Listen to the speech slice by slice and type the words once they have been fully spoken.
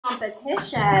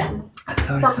competition.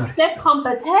 Sorry, Some sorry. stiff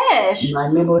competition. My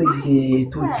memory is 2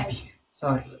 GB.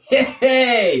 Sorry.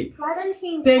 Hey!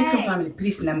 17K. Thank you, family.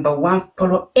 Please, number one,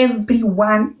 follow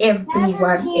everyone.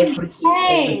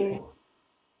 17K.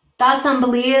 That's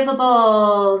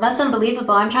unbelievable. That's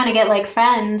unbelievable. I'm trying to get like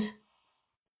friend.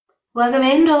 Welcome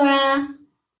in, Dora.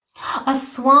 A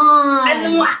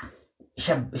swan.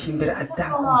 Shimbir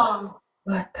adda.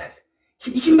 What?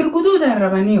 Shimbir gududa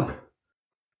Ramaniyo.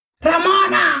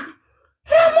 Ramona!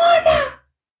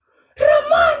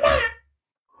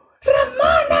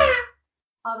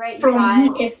 All right, you From guys.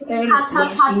 USL.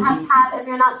 Tap if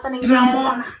you're not sending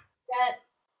Ramona.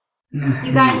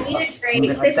 You guys need a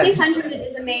treat. 1,500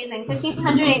 is amazing.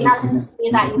 1,500 ain't nothing to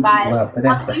sneeze at, you guys.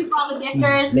 Thank you for all the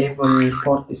gifters. Level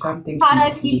 40 something.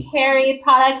 Products you carry.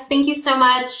 Products. Thank you so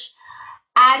much.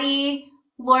 Addie,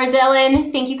 Laura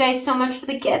Dillon, thank you guys so much for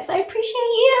the gifts. I appreciate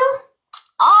you.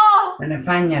 Oh!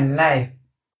 Anafanya live.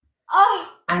 Oh!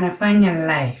 Anafanya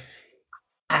live.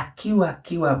 Akiwa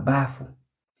bafu.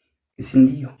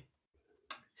 Sindio.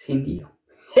 You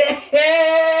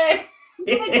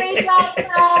did a great job,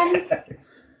 friends.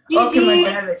 GG.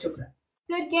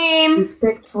 Good game.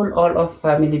 Respectful all of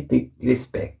family, big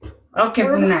respect. Okay,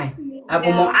 good night. Abu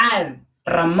Mu'ad,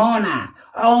 Ramona,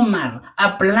 Omar,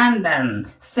 Ablandan,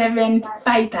 7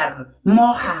 Fighter,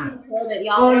 Moha.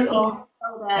 All of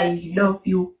I love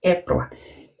you, everyone.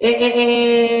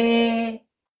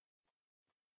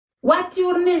 What's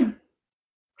your name?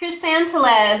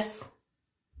 Chrysantilus.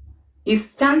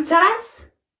 Is Chancharas?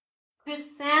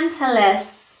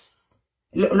 Chrysantilus.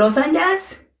 Los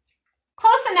Angeles?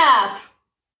 Close enough.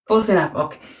 Close enough,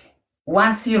 okay.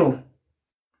 1-0.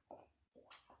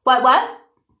 What?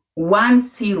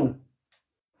 1-0.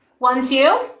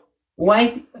 1-2?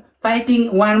 White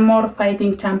fighting, one more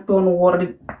fighting champion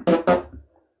world.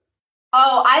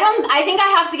 Oh, I think I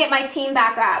have to get my team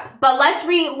back up. But let's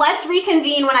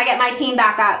reconvene when I get my team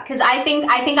back up, because I think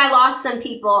I lost some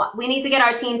people. We need to get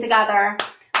our team together.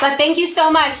 But thank you so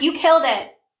much. You killed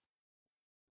it.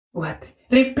 What?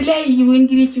 Replay you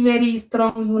English very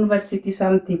strong university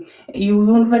something. You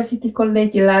university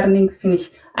college learning finish.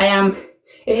 I am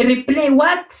replay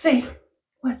what say?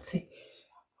 What say?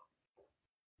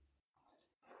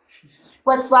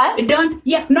 What's what? No, don't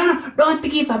give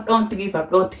up.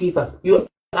 You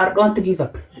are don't give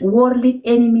up. World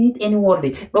any minute, any world.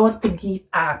 Don't give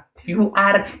up. You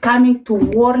are coming to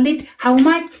world. How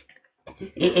much?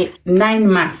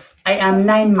 9 months. I am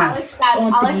 9 months.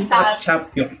 I'll accept.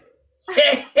 Champion.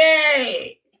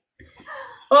 Hey!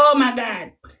 Oh my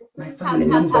God! My family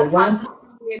number one.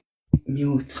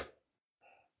 Mute.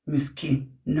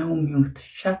 Miskin. No mute.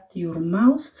 Shut your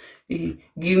mouth.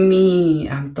 Give me.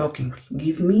 I'm talking.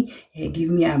 Give me.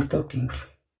 I'm talking.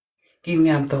 Give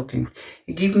me. I'm talking.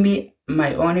 Give me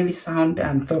my only sound.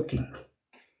 I'm talking.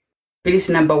 Please,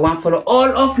 number one, follow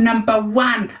all of number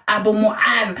one. Abu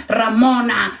Mu'ad,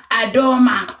 Ramona,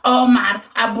 Adoma, Omar,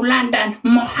 Abu Landan,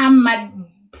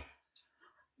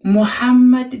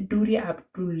 Muhammad Duri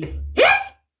Abdullah.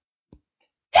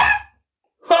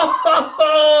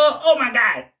 Oh my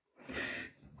God.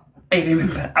 I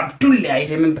remember Abdullah. I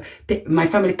remember my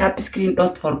family tap screen.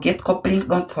 Don't forget coupling.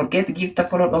 Don't forget give the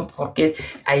follow. Don't forget.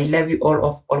 I love you all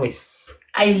of always.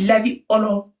 I love you all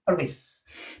of always.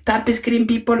 Tap screen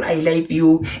people, I love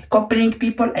you. Coupling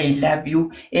people, I love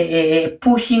you.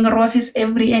 Pushing roses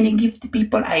every any gift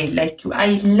people, I like you.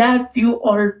 I love you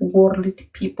all world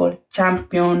people.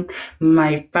 Champion,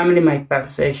 my family, my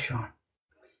possession.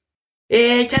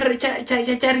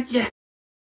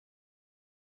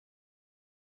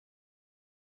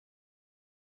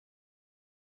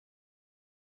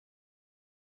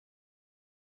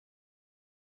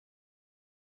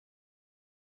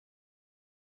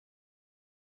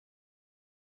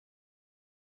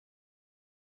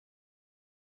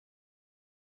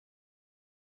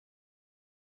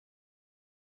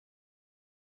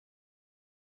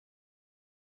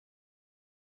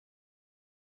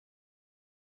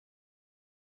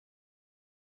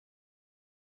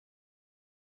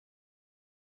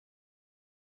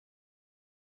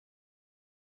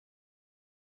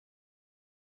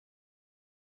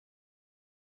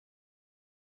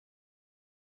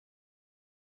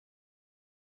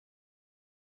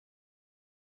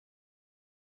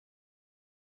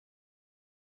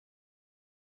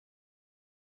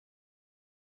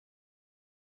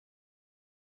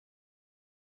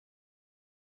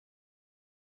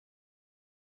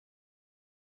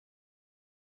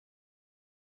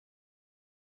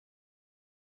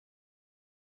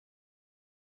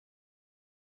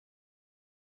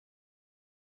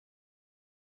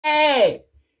 Hey!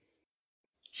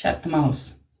 Shut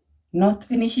mouse. Not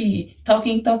finish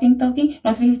talking.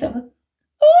 Not finish talking.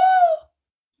 Oh,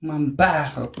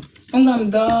 mambaho.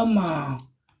 Ungamdoma.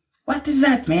 What is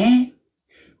that, man?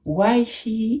 Why is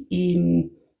she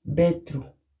in bedroom?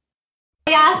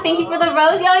 Yeah, thank you for the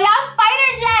rose. Yo, yeah,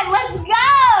 fighter jet. Let's go.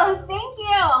 Thank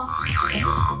you.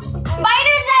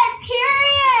 Fighter jet,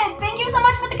 period. Thank you so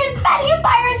much for the confetti,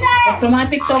 fighter jet.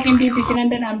 Automatic talking people,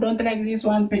 and then I don't like this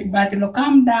one. But look,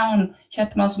 calm down.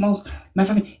 Shut mouse. My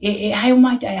family. How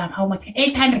much I am? How much?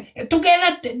 800.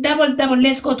 Together, double.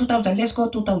 Let's go 2,000. Let's go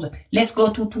 2,000. Let's go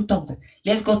to 2,000.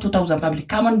 Let's go 2,000. Family,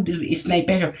 come on,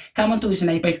 sniper. Come on to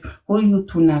sniper. Who you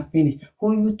to not finish?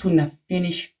 Who you to not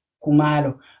finish?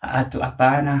 Kumalo at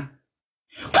Apana.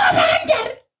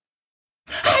 Commander!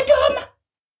 Adoma!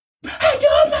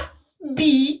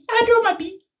 B!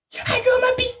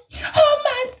 Oh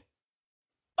man!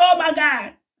 Oh my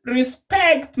God!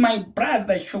 Respect my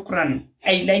brother, Shukran.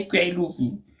 I like you, I love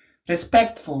you.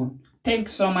 Respectful.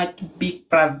 Thanks so much, big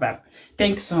brother.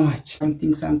 Thanks so much.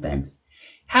 Sometimes.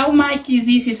 How much is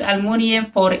this? Is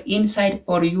aluminum for inside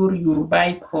for your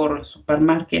buy for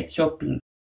supermarket shopping?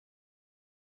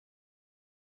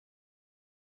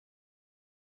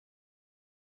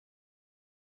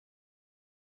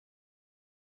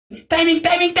 Timing.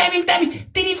 500,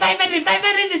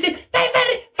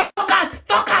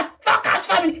 focus,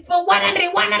 family. For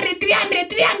 100, 300,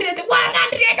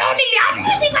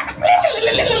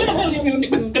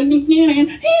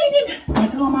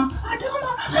 Adoma.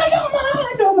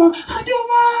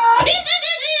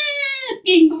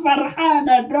 King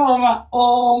Farhana drama.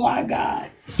 Oh my God.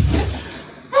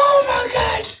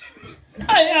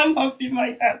 I am happy,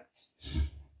 my heart.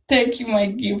 Thank you, my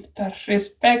gifter.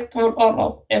 Respectful all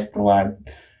of everyone.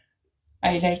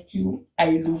 I like you. I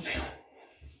love you.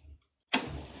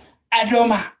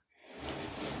 Adoma.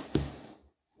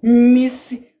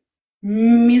 Miss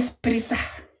Prisa.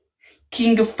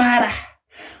 King Farah.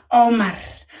 Omar.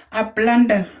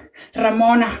 Ablandan.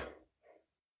 Ramona.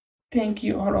 Thank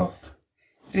you all of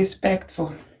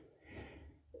respectful.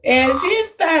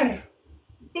 Sister.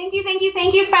 Thank you,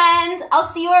 friend. I'll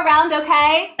see you around,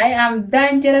 okay? I am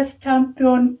dangerous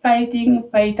champion fighting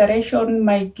federation.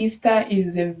 My gifter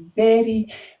is a very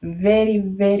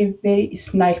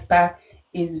sniper.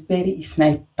 Is very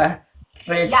sniper.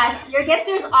 Yes, your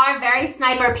gifters are very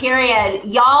sniper, period.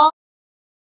 Y'all